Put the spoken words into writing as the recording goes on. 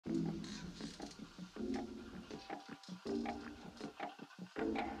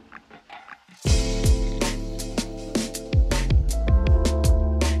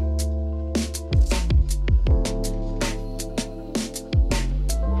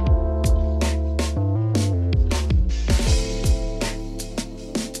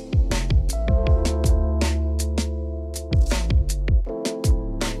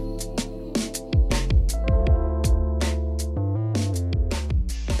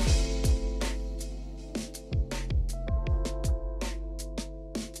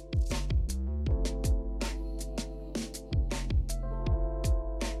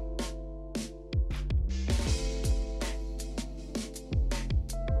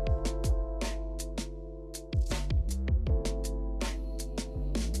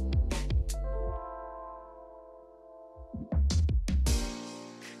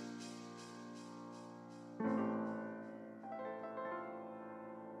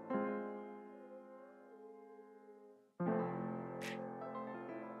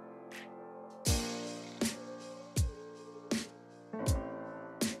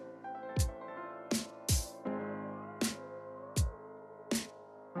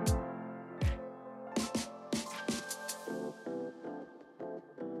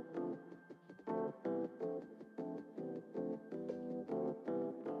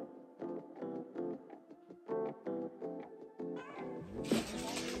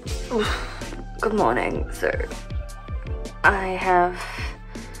Good morning. So I have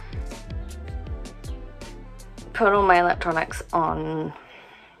put all my electronics on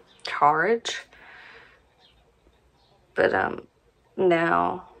charge, but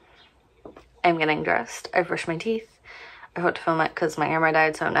now I'm getting dressed. I've brushed my teeth. I forgot to film it because my camera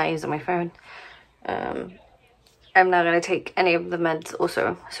died, so I'm not using my phone. I'm not going to take any of the meds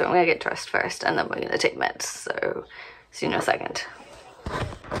also, so I'm going to get dressed first and then we're going to take meds, so see you in a second.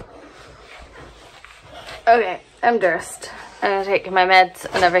 Okay, I'm dressed. I'm going to take my meds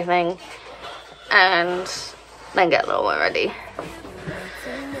and everything and then get a little more ready.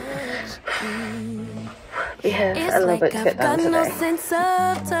 We have a little bit to get done today.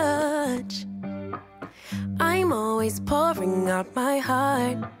 I'm always pouring out my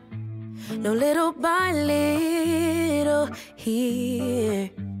heart, no little by little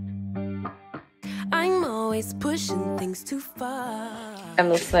here. I'm always pushing things too far. I'm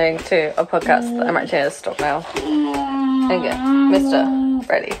listening to a podcast that I'm actually going to stop now and get Mr.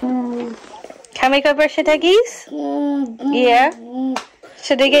 ready. Can we go brush your tiggies? Yeah?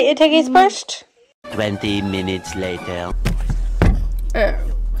 Should I get your tiggies brushed? 20 minutes later.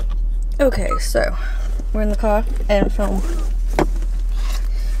 Okay, so we're in the car and film.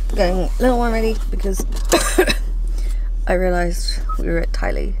 Getting a little more ready because I realised we were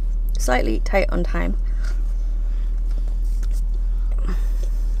slightly tight on time.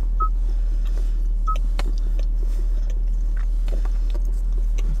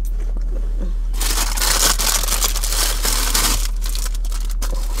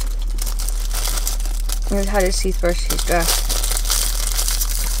 He's had his teeth brushed, he's dressed,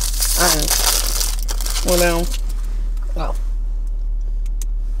 and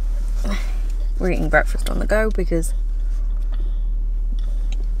we're eating breakfast on the go because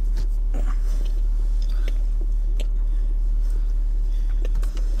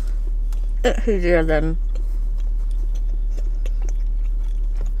it's easier than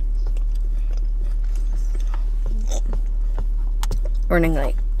running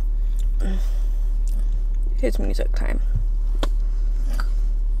late. Here's music time.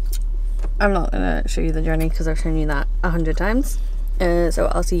 I'm not gonna show you the journey because I've shown you that 100 times. So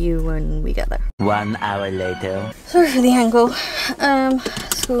I'll see you when we get there. 1 hour later. Sorry for the angle.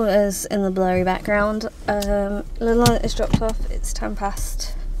 School is in the blurry background. Little one is dropped off. It's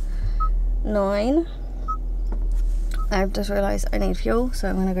 9:10. I've just realised I need fuel, so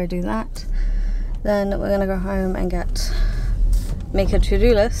I'm gonna go do that. Then we're gonna go home and make a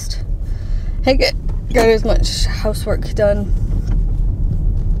to-do list. Get as much housework done.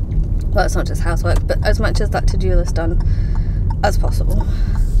 Well, it's not just housework, but as much as that to-do list done as possible,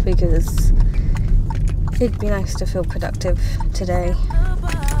 because it'd be nice to feel productive today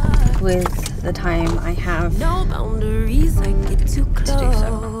with the time I have no boundaries, I get too close. to do so.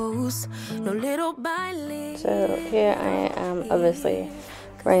 No little by little. So here I am, obviously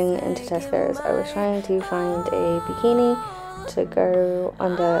running into Tesco's. I was trying to find a bikini to go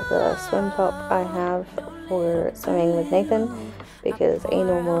under the swim top I have for swimming with Nathan, because a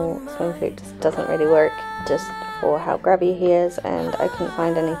normal swimsuit just doesn't really work just for how grabby he is, and I couldn't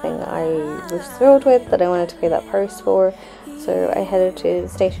find anything I was thrilled with that I wanted to pay that price for. So I headed to the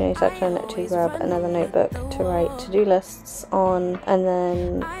stationery section to grab another notebook to write to-do lists on, and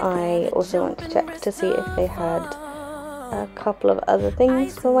then I also went to check to see if they had a couple of other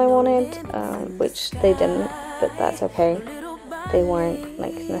things that I wanted, which they didn't, but that's okay. They weren't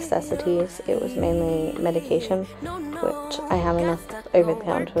like necessities, it was mainly medication, which I have enough over the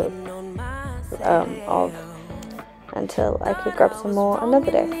counter of until I could grab some more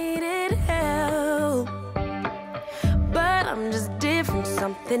another day. But I'm just different,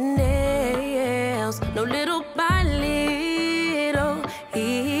 something else. No little by little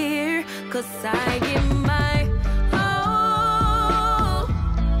here, 'cause I get my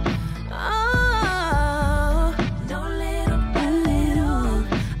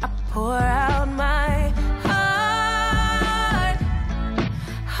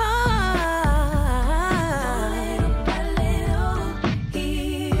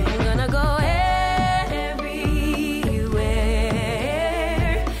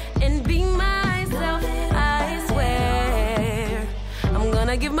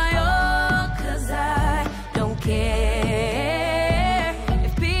give my all, 'cause I don't care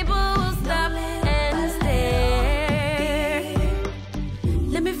if people will stop and stare.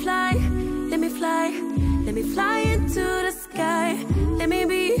 Let me fly, let me fly, let me fly into the sky. Let me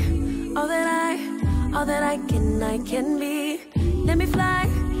be all that I can be. Let me fly,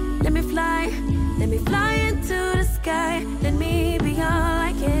 let me fly, let me fly into the sky. Let me be all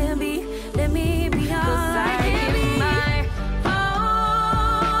I can be. Let me be all I can be.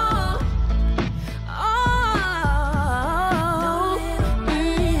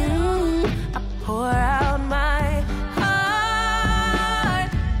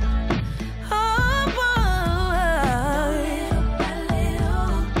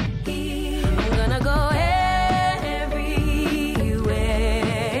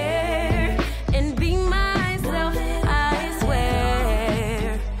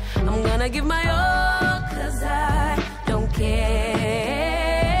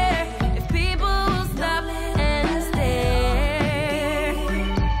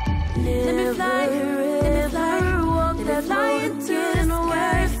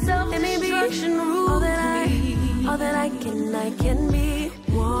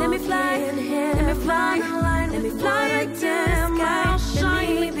 fly, let me fly, let me fly like damn. I'll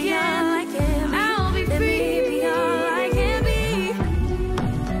shine again. I'll be free, be all I can be.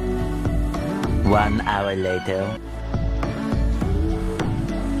 1 hour later.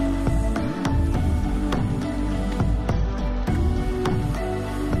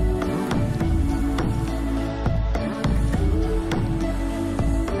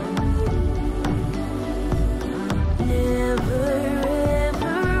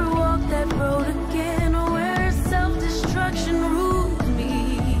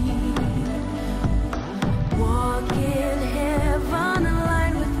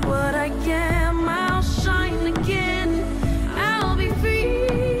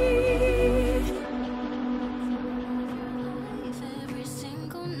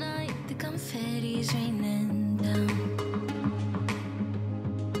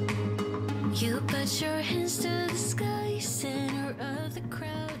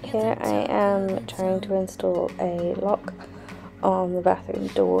 Here I am trying to install a lock on the bathroom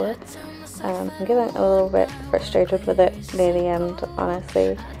door. I'm getting a little bit frustrated with it near the end,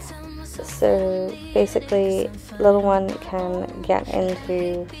 honestly. So basically, little one can get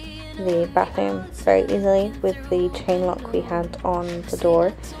into the bathroom very easily with the chain lock we had on the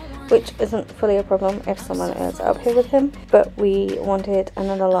door, which isn't fully a problem if someone is up here with him, but we wanted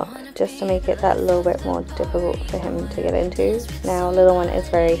another lock just to make it that little bit more difficult for him to get into. Now little one is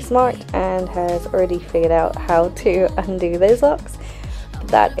very smart and has already figured out how to undo those locks.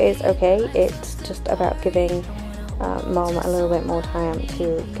 That is okay, it's just about giving mom a little bit more time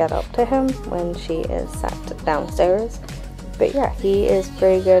to get up to him when she is sat downstairs. But yeah, he is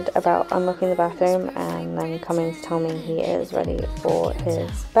very good about unlocking the bathroom and then coming to tell me he is ready for his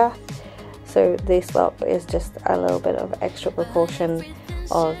bath. So this lock is just a little bit of extra precaution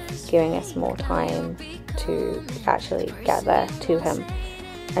of giving us more time to actually get there to him.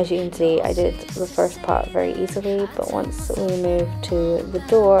 As you can see, I did the first part very easily, but once we moved to the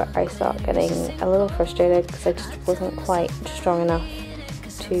door, I started getting a little frustrated because I just wasn't quite strong enough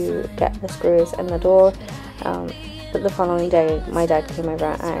to get the screws in the door. But the following day, my dad came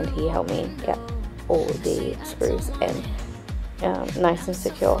over and he helped me get all the screws in nice and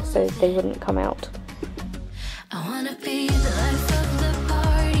secure so they wouldn't come out. I wanna be the life of the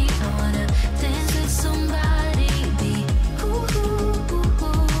party. I wanna dance with somebody. Be ooh, ooh,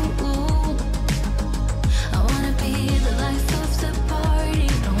 ooh, ooh. I wanna be the life of the party.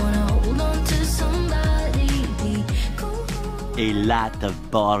 I wanna hold on to somebody. Be cool. A lot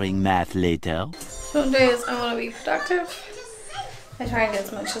of boring math later. Some days I want to be productive. I try and get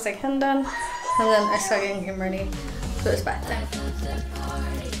as much as I can done, and then I start getting him ready for his bath time.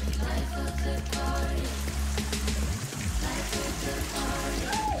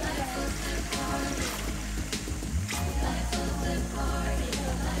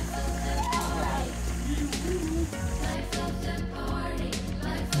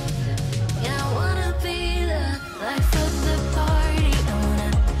 Yeah, I wanna be the life of the party. I wanna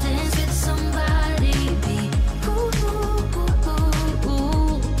dance with somebody. Be ooh, ooh, ooh,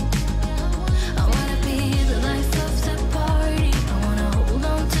 ooh. I wanna be the life of the party. I wanna hold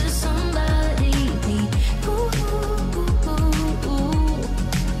on to somebody. Be ooh, ooh, ooh, ooh.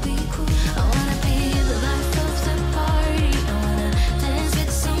 Be cool. I wanna be the life of the party. I wanna dance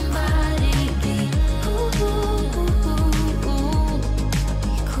with somebody. Be ooh, ooh, ooh, ooh.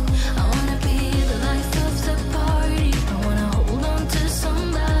 Be cool. I wanna be the life of the party. I wanna hold on to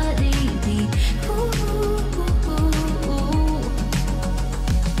somebody. Be ooh, ooh, ooh, ooh.